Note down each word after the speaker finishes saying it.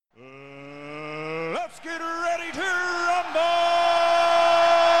get ready to rumble!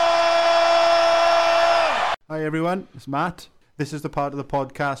 Hi everyone, it's Matt. This is the part of the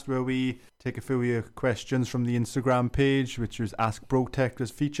podcast where we take a few of your questions from the Instagram page, which is Ask Brotector's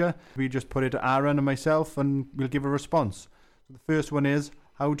feature. We just put it to Aaron and myself and we'll give a response. So the first one is,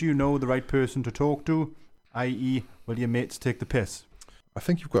 how do you know the right person to talk to? I.e., will your mates take the piss? I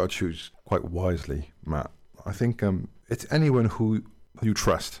think you've got to choose quite wisely, Matt. I think it's anyone who you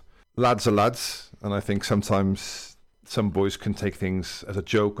trust. Lads are lads, and I think sometimes some boys can take things as a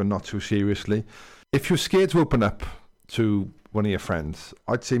joke and not too seriously. If you're scared to open up to one of your friends,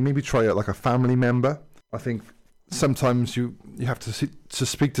 I'd say maybe try it like a family member. I think sometimes you have to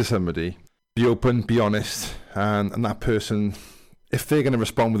speak to somebody, be open, be honest, and that person, if they're going to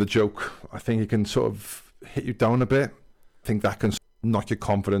respond with a joke, I think it can sort of hit you down a bit. I think that can knock your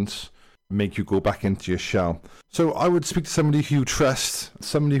confidence, make you go back into your shell. So I would speak to somebody who you trust,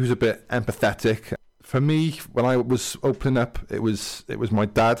 somebody who's a bit empathetic. For me, when I was opening up, it was my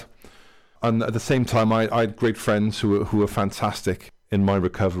dad. And at the same time, I had great friends who were fantastic in my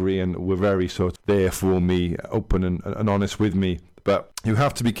recovery and were very sort of there for me, open and honest with me. But you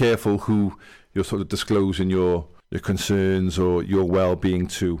have to be careful who you're sort of disclosing your concerns or your well-being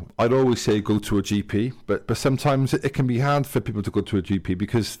to. I'd always say go to a GP, but sometimes it can be hard for people to go to a GP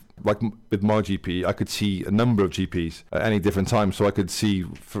because, like with my GP, I could see a number of GPs at any different time. So I could see,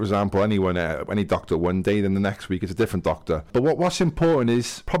 for example, any doctor one day, then the next week it's a different doctor. But what's important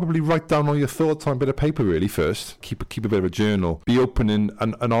is probably write down all your thoughts on a bit of paper really first. Keep a bit of a journal. Be open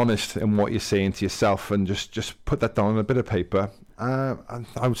and honest in what you're saying to yourself and just put that down on a bit of paper. And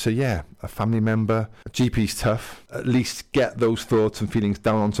I would say, yeah, a family member. A GP's tough. At least get those thoughts and feelings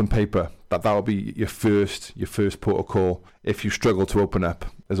down on some paper. That'll be your first port of call if you struggle to open up.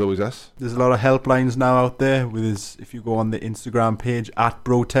 There's always us. There's a lot of helplines now out there. If you go on the Instagram page at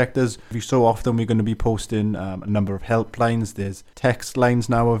Brotectors, so often we're going to be posting a number of helplines. There's text lines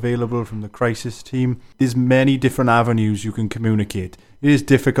now available from the crisis team. There's many different avenues you can communicate. It is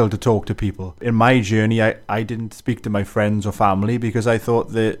difficult to talk to people. In my journey, I didn't speak to my friends or family because I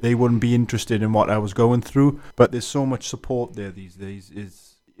thought that they wouldn't be interested in what I was going through. But there's so much support there these days.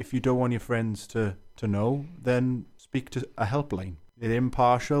 If you don't want your friends to know, then speak to a helpline. They're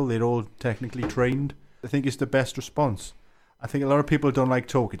impartial. They're all technically trained. I think it's the best response. I think a lot of people don't like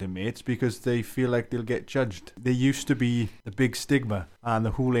talking to mates because they feel like they'll get judged. There used to be the big stigma, and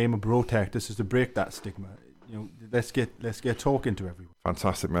the whole aim of Brotectors is to break that stigma. Let's get talking to everyone.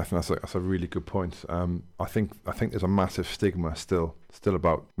 Fantastic, Matthew. That's a really good point. I think there's a massive stigma still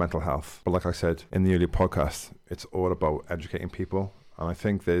about mental health. But like I said in the earlier podcast, it's all about educating people. And I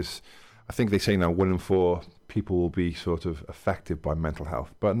think they say now 1 in 4 people will be sort of affected by mental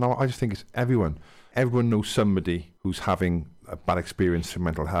health. But no, I just think it's everyone. Everyone knows somebody who's having a bad experience with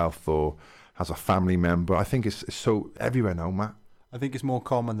mental health or has a family member. I think it's so everywhere now, Matt. I think it's more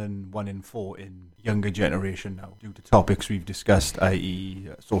common than 1 in 4 in younger generation now, due to topics we've discussed, i.e.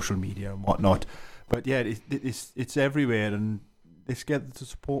 social media and whatnot. But yeah, it's everywhere, and let's get the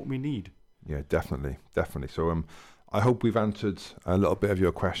support we need. Yeah, definitely. So I hope we've answered a little bit of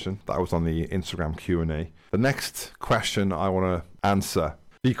your question that was on the Instagram Q&A. The next question I want to answer.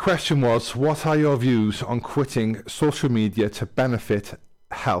 The question was, what are your views on quitting social media to benefit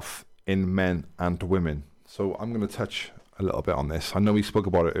health in men and women? So I'm going to touch a little bit on this. I know we spoke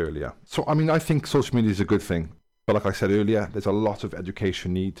about it earlier. So, I think social media is a good thing. But like I said earlier, there's a lot of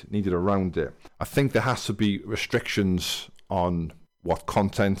education needed around it. I think there has to be restrictions on what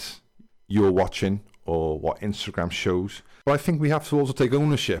content you're watching or what Instagram shows. But I think we have to also take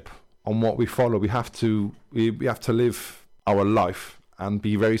ownership on what we follow. We have to live our life and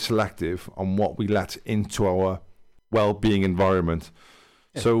be very selective on what we let into our well-being environment.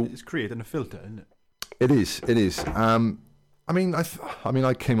 Yeah, so it's creating a filter, isn't it? It is. I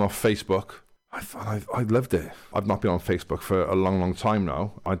came off Facebook. I loved it. I've not been on Facebook for a long time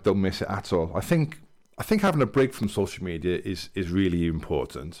now. I don't miss it at all. I think having a break from social media is really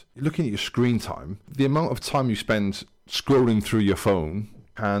important. Looking at your screen time, the amount of time you spend scrolling through your phone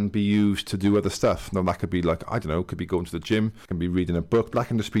can be used to do other stuff. Now that could be like, I don't know, could be going to the gym, can be reading a book, that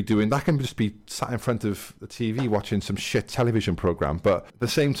can just be sat in front of the TV watching some shit television program. But at the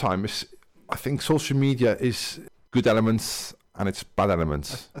same time, I think social media is good elements and it's bad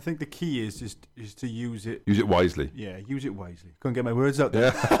elements. I think the key is to use it. Use it wisely. Yeah, use it wisely. Couldn't get my words out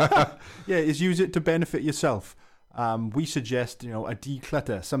there. Yeah, is use it to benefit yourself. We suggest, a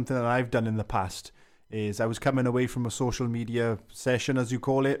declutter. Something that I've done in the past is I was coming away from a social media session, as you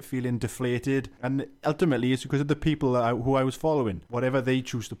call it, feeling deflated. And ultimately, it's because of the people who I was following. Whatever they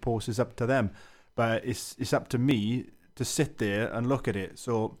choose to post is up to them. But it's up to me to sit there and look at it.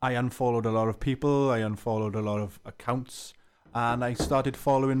 So I unfollowed a lot of people, I unfollowed a lot of accounts, and I started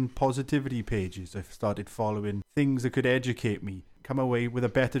following positivity pages. I started following things that could educate me, come away with a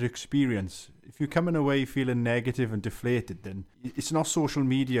better experience. If you're coming away feeling negative and deflated, then it's not social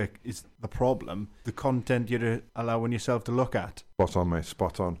media is the problem, the content you're allowing yourself to look at. Spot on, mate,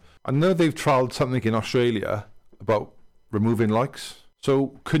 spot on. I know they've trialled something in Australia about removing likes.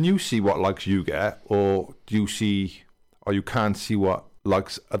 So can you see what likes you get, or do you see, or you can't see what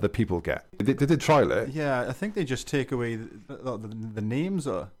likes other people get? They did trial it. Yeah, I think they just take away the names.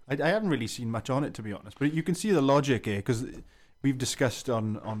 I haven't really seen much on it, to be honest, but you can see the logic here, because we've discussed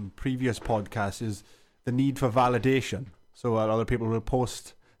on previous podcasts is the need for validation. So a lot of people will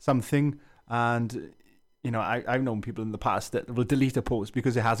post something, and I've known people in the past that will delete a post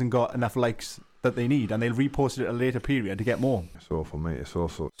because it hasn't got enough likes that they need, and they'll repost it at a later period to get more. It's awful, mate. It's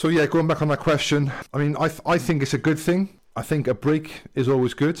awful. So yeah, going back on that question, I mean, I think it's a good thing. I think a break is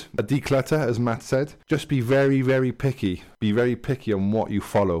always good. A declutter, as Matt said. Just be very, very picky. Be very picky on what you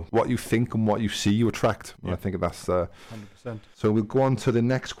follow. What you think and what you see, you attract. Yeah. I think that's 100%. So we'll go on to the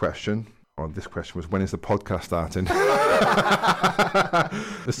next question. Oh, this question was, when is the podcast starting?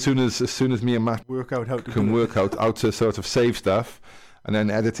 as soon as me and Matt work out how to sort of save stuff and then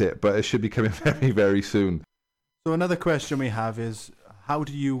edit it. But it should be coming very, very soon. So another question we have is, how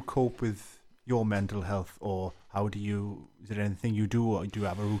do you cope with your mental health, or is there anything you do, or do you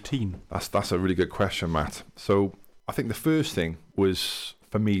have a routine? That's a really good question, Matt. So I think the first thing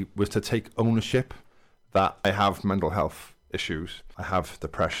for me was to take ownership that I have mental health issues. I have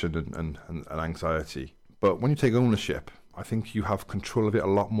depression and anxiety. But when you take ownership, I think you have control of it a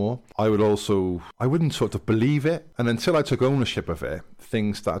lot more. I wouldn't sort of believe it. And until I took ownership of it,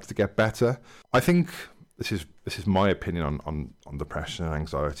 things started to get better. I think this is my opinion on depression and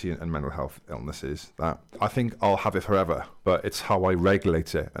anxiety and mental health illnesses, that I think I'll have it forever, but it's how I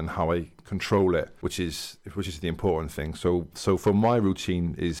regulate it and how I control it, which is the important thing. So for my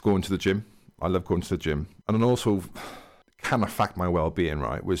routine is going to the gym. I love going to the gym. And then also can affect my well-being,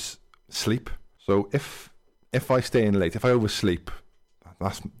 right, was sleep. So if I stay in late, if I oversleep,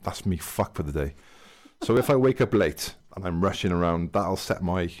 that's me fucked for the day. So if I wake up late and I'm rushing around, that'll set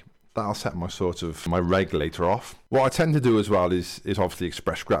my sort of my regulator off. What I tend to do as well is obviously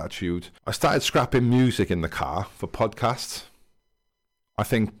express gratitude. I started scrapping music in the car for podcasts. I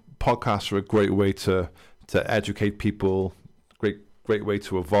think podcasts are a great way to educate people, great way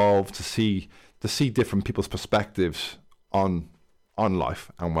to evolve, to see different people's perspectives on life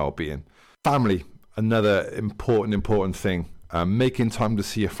and well-being. Family, another important thing. Making time to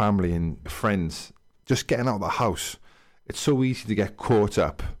see your family and friends, just getting out of the house. It's so easy to get caught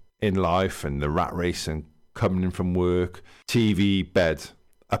up in life and the rat race and coming in from work, TV, bed,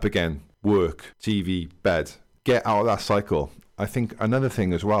 up again, work, TV, bed. Get out of that cycle. I think another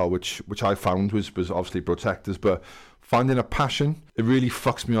thing as well, which I found was obviously protectors, but finding a passion, it really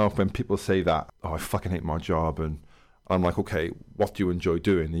fucks me off when people say that, oh, I fucking hate my job. And I'm like, okay, what do you enjoy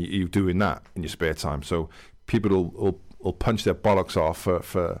doing? Are you doing that in your spare time? So people will punch their bollocks off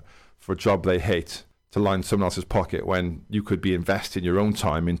for a job they hate to line someone else's pocket, when you could be investing your own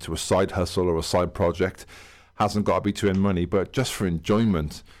time into a side hustle or a side project. Hasn't got to be to earn money, but just for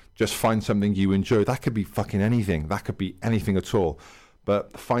enjoyment. Just find something you enjoy. That could be fucking anything. That could be anything at all.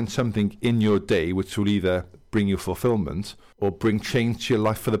 But find something in your day which will either bring you fulfillment or bring change to your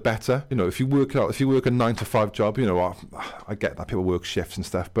life for the better. You know, if you work a 9-to-5 job, you know, I get that people work shifts and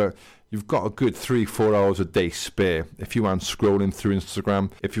stuff, but you've got a good 3-4 hours a day spare. If you aren't scrolling through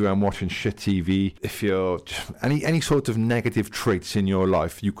Instagram, if you aren't watching shit TV, if you're just any sort of negative traits in your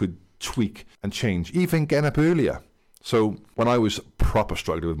life, you could tweak and change, even getting up earlier. So when I was proper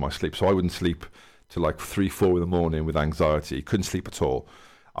struggling with my sleep, so I wouldn't sleep till like 3-4 in the morning with anxiety, couldn't sleep at all.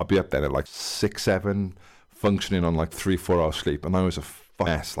 I'd be up then at like 6-7, functioning on like 3-4 hours sleep, and I was a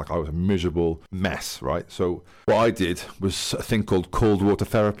mess. Like, I was a miserable mess, right? So what I did was a thing called cold water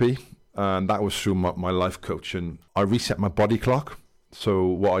therapy, and that was through my life coach, and I reset my body clock. So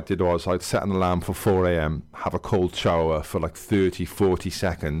what I did was I'd set an alarm for 4 a.m, have a cold shower for like 30-40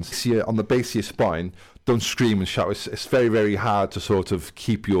 seconds. See, on the base of your spine, don't scream and shout. It's very, very hard to sort of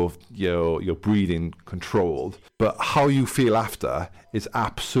keep your breathing controlled. But how you feel after is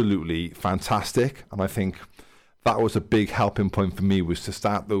absolutely fantastic. And I think that was a big helping point for me, was to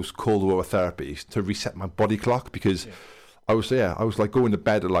start those cold water therapies to reset my body clock, because I was like going to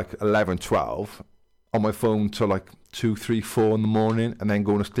bed at like 11, 12 on my phone till like 2, 3, 4 in the morning, and then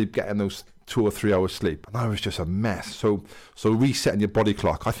going to sleep, getting those 2 or 3 hours sleep. And I was just a mess. So resetting your body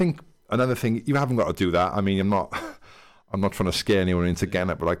clock. I think another thing, you haven't got to do that. I mean, I'm I'm not trying to scare anyone into getting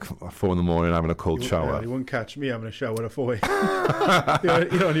up at like 4 in the morning and having a cold shower. You won't catch me having a shower at 4.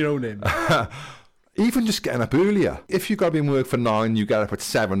 You're on your own in. Even just getting up earlier. If you've got to be in work for 9, you get up at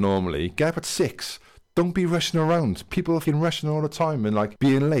 7 normally, get up at 6. Don't be rushing around. People have been rushing all the time and like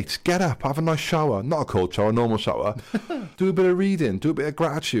being late. Get up, have a nice shower. Not a cold shower, a normal shower. Do a bit of reading, do a bit of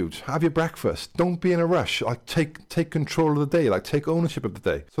gratitude, have your breakfast. Don't be in a rush. Like take control of the day, like take ownership of the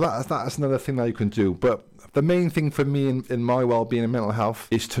day. So that's another thing that you can do. But the main thing for me in my well-being and mental health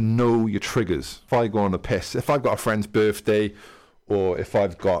is to know your triggers. If I go on a piss, if I've got a friend's birthday, or if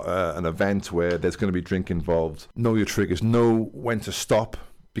I've got an event where there's going to be drink involved, know your triggers, know when to stop.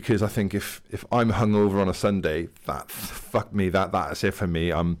 Because I think if I'm hungover on a Sunday, fuck me, that's it for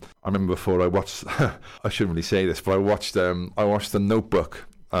me. I remember before I watched, I shouldn't really say this, but I watched The Notebook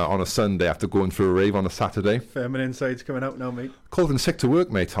on a Sunday after going through a rave on a Saturday. Feminine side's coming out now, mate. Called in sick to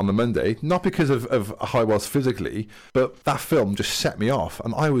work, mate, on the Monday. Not because of how I was physically, but that film just set me off,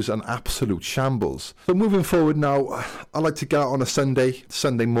 and I was an absolute shambles. So moving forward now, I like to get out on a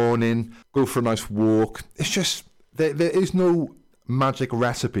Sunday morning, go for a nice walk. It's just, there is no magic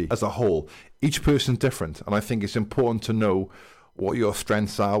recipe as a whole. Each person's different, and I think it's important to know what your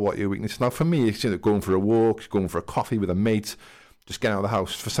strengths are, what your weaknesses. Now for me, it's going for a walk, going for a coffee with a mate, just getting out of the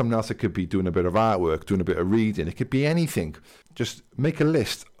house. For someone else, it could be doing a bit of artwork, doing a bit of reading. It could be anything. Just make a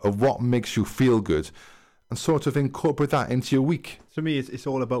list of what makes you feel good and sort of incorporate that into your week. To me, it's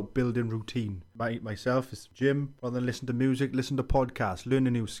all about building routine. Myself, it's gym, rather than listen to music, listen to podcasts, learn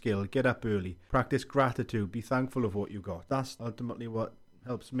a new skill, get up early, practice gratitude, be thankful of what you got. That's ultimately what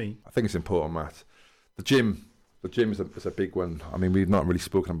helps me. I think it's important, Matt. The gym is a big one. I mean, we've not really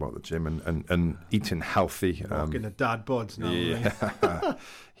spoken about the gym and eating healthy. Walking the dad bods now. Yeah. Right?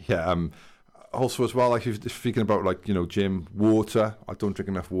 Yeah. Also as well, like if you're speaking about like, gym, water. I don't drink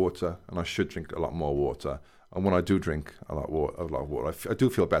enough water, and I should drink a lot more water. And when I do drink a lot of water, I do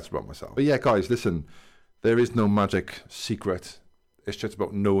feel better about myself. But yeah, guys, listen, there is no magic secret. It's just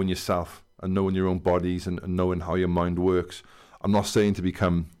about knowing yourself and knowing your own bodies and knowing how your mind works. I'm not saying to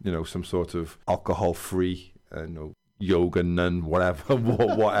become, some sort of alcohol-free, yoga nun,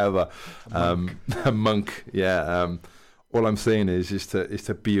 whatever, a monk. Yeah. All I'm saying is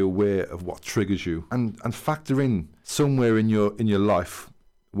to be aware of what triggers you and factor in somewhere in your life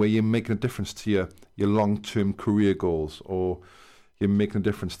where you're making a difference to your long-term career goals, or you're making a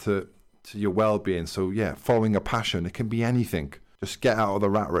difference to your well-being. So yeah, following a passion, it can be anything. Just get out of the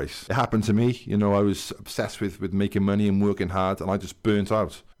rat race. It happened to me. I was obsessed with making money and working hard, and I just burnt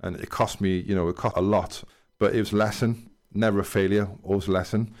out. And it cost me, it cost a lot. But it was a lesson, never a failure, always a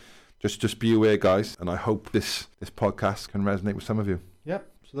lesson. Just be aware, guys, and I hope this podcast can resonate with some of you.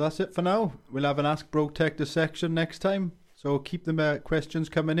 Yep, so that's it for now. We'll have an Ask Brotector section next time. So keep the questions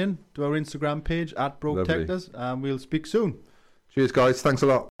coming in to our Instagram page @Brotectors, and we'll speak soon. Cheers, guys. Thanks a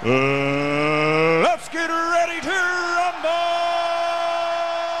lot.